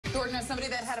Jordan, as somebody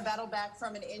that had a battle back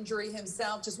from an injury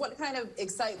himself, just what kind of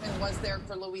excitement was there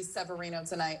for Luis Severino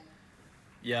tonight?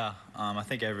 Yeah, I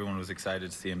think everyone was excited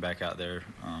to see him back out there.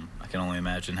 I can only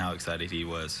imagine how excited he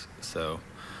was. So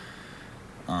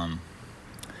it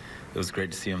was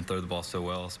great to see him throw the ball so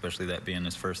well, especially that being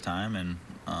his first time, and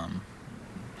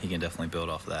he can definitely build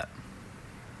off of that.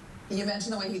 You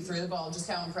mentioned the way he threw the ball. Just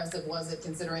how impressive was it,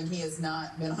 considering he has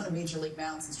not been on a major league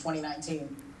mound since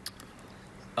 2019?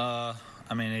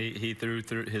 I mean, he threw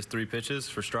his 3 pitches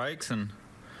for strikes, and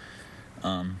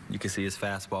you could see his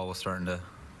fastball was starting to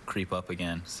creep up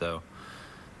again. So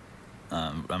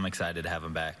I'm excited to have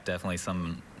him back. Definitely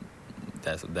something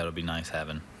that'll be nice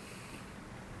having.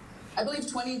 I believe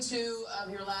 22 of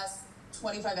your last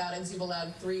 25 outings, you've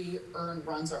allowed 3 earned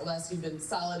runs or less. You've been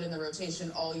solid in the rotation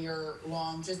all year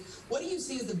long. Just what do you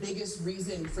see as the biggest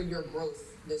reason for your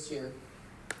growth this year?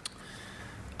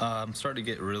 I'm starting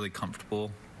to get really comfortable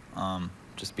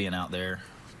just being out there.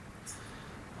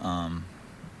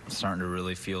 Starting to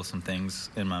really feel some things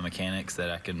in my mechanics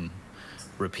that I can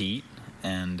repeat,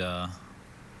 and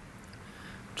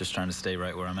just trying to stay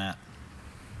right where I'm at.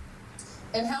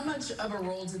 And how much of a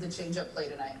role did the changeup play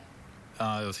tonight?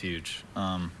 It was huge.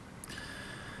 I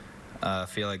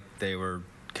feel like they were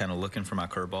kind of looking for my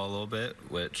curveball a little bit,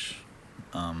 which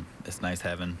it's nice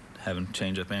having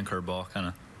changeup and curveball, kind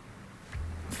of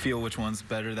feel which one's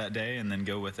better that day and then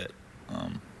go with it.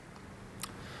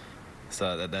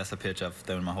 So that's a pitch I've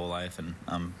thrown my whole life, and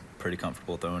I'm pretty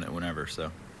comfortable throwing it whenever. So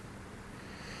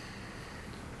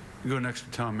we go next to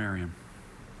Tom Merriam.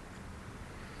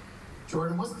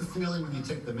 Jordan, what's the feeling when you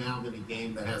take the mound in a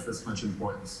game that has this much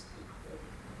importance?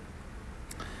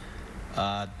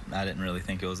 I didn't really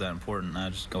think it was that important. I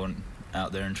was just going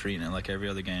out there and treating it like every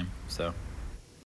other game. So.